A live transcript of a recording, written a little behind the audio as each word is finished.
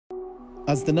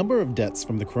As the number of deaths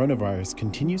from the coronavirus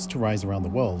continues to rise around the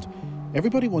world,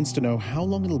 everybody wants to know how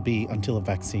long it'll be until a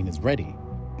vaccine is ready.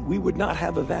 We would not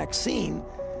have a vaccine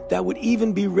that would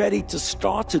even be ready to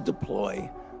start to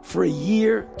deploy for a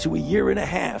year to a year and a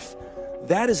half.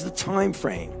 That is the time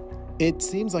frame. It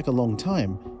seems like a long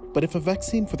time, but if a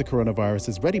vaccine for the coronavirus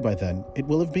is ready by then, it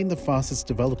will have been the fastest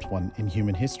developed one in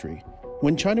human history.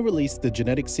 When China released the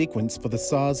genetic sequence for the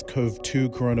SARS-CoV-2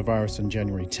 coronavirus on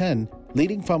January 10,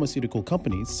 leading pharmaceutical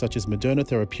companies such as Moderna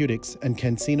Therapeutics and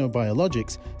CanSino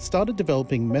Biologics started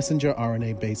developing messenger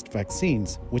RNA-based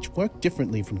vaccines, which work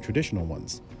differently from traditional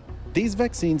ones. These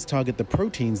vaccines target the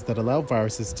proteins that allow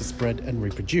viruses to spread and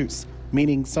reproduce,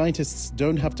 meaning scientists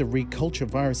don't have to reculture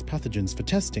virus pathogens for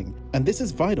testing. And this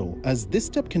is vital, as this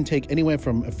step can take anywhere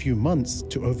from a few months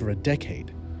to over a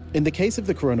decade. In the case of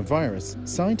the coronavirus,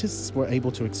 scientists were able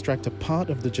to extract a part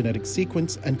of the genetic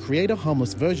sequence and create a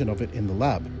harmless version of it in the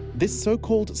lab. This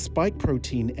so-called spike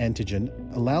protein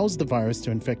antigen allows the virus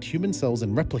to infect human cells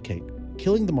and replicate,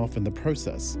 killing them off in the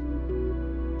process.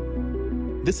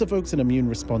 This evokes an immune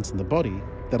response in the body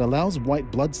that allows white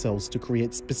blood cells to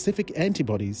create specific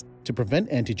antibodies to prevent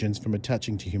antigens from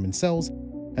attaching to human cells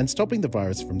and stopping the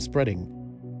virus from spreading.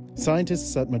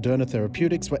 Scientists at Moderna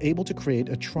Therapeutics were able to create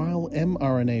a trial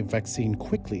mRNA vaccine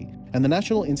quickly, and the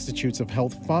National Institutes of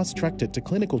Health fast-tracked it to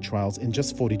clinical trials in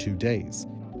just 42 days.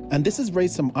 And this has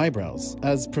raised some eyebrows,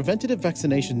 as preventative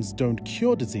vaccinations don't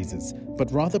cure diseases, but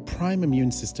rather prime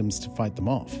immune systems to fight them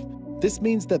off. This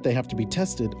means that they have to be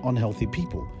tested on healthy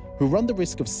people, who run the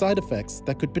risk of side effects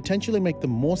that could potentially make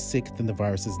them more sick than the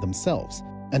viruses themselves.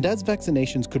 And as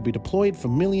vaccinations could be deployed for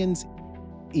millions,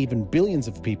 even billions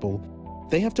of people,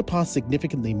 they have to pass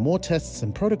significantly more tests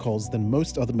and protocols than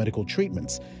most other medical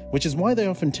treatments, which is why they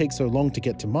often take so long to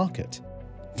get to market.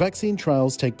 Vaccine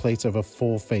trials take place over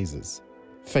 4 phases.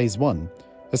 Phase 1.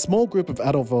 A small group of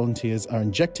adult volunteers are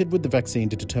injected with the vaccine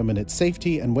to determine its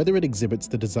safety and whether it exhibits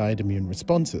the desired immune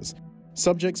responses.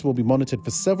 Subjects will be monitored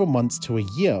for several months to a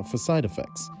year for side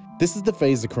effects. This is the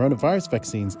phase the coronavirus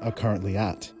vaccines are currently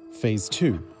at. Phase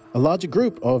 2. A larger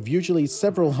group of usually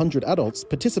several hundred adults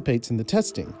participates in the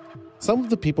testing. Some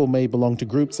of the people may belong to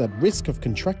groups at risk of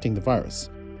contracting the virus.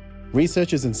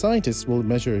 Researchers and scientists will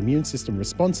measure immune system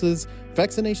responses,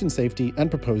 vaccination safety,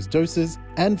 and propose doses,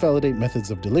 and validate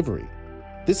methods of delivery.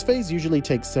 This phase usually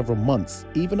takes several months,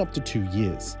 even up to 2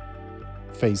 years.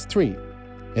 Phase 3.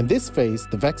 In this phase,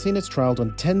 the vaccine is trialed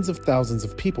on tens of thousands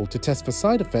of people to test for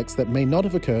side effects that may not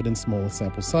have occurred in smaller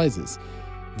sample sizes.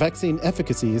 Vaccine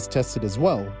efficacy is tested as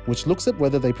well, which looks at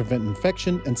whether they prevent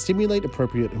infection and stimulate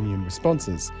appropriate immune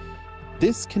responses.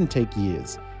 This can take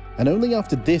years, and only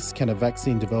after this can a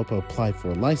vaccine developer apply for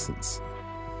a license.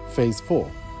 Phase 4.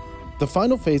 The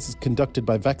final phase is conducted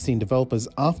by vaccine developers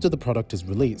after the product is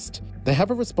released. They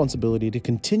have a responsibility to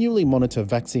continually monitor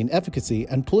vaccine efficacy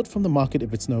and pull it from the market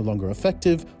if it's no longer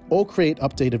effective, or create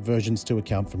updated versions to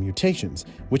account for mutations,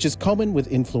 which is common with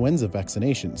influenza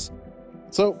vaccinations.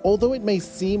 So, although it may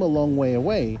seem a long way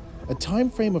away, a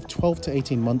time frame of 12 to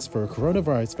 18 months for a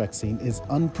coronavirus vaccine is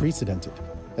unprecedented,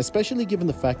 especially given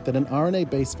the fact that an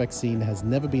RNA-based vaccine has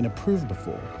never been approved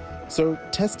before. So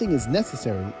testing is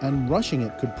necessary, and rushing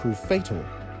it could prove fatal,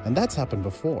 and that's happened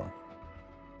before.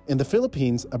 In the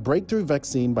Philippines, a breakthrough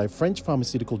vaccine by French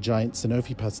pharmaceutical giant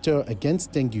Sanofi Pasteur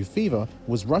against dengue fever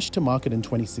was rushed to market in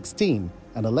 2016,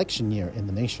 an election year in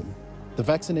the nation. The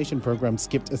vaccination program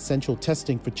skipped essential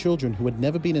testing for children who had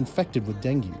never been infected with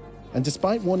dengue. And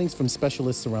despite warnings from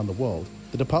specialists around the world,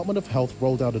 the Department of Health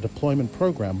rolled out a deployment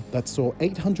program that saw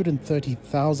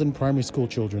 830,000 primary school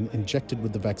children injected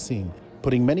with the vaccine,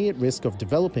 putting many at risk of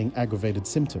developing aggravated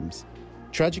symptoms.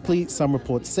 Tragically, some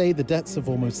reports say the deaths of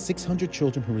almost 600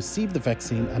 children who received the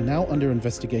vaccine are now under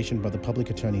investigation by the Public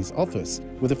Attorney's Office,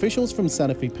 with officials from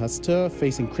Sanofi Pasteur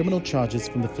facing criminal charges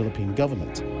from the Philippine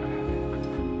government.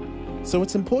 So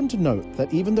it's important to note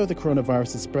that even though the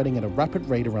coronavirus is spreading at a rapid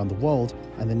rate around the world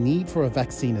and the need for a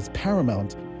vaccine is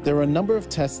paramount, there are a number of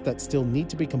tests that still need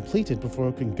to be completed before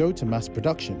it can go to mass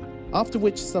production, after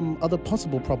which some other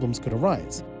possible problems could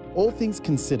arise. All things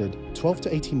considered, 12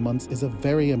 to 18 months is a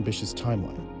very ambitious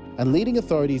timeline, and leading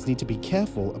authorities need to be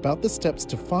careful about the steps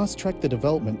to fast-track the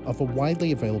development of a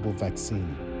widely available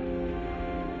vaccine.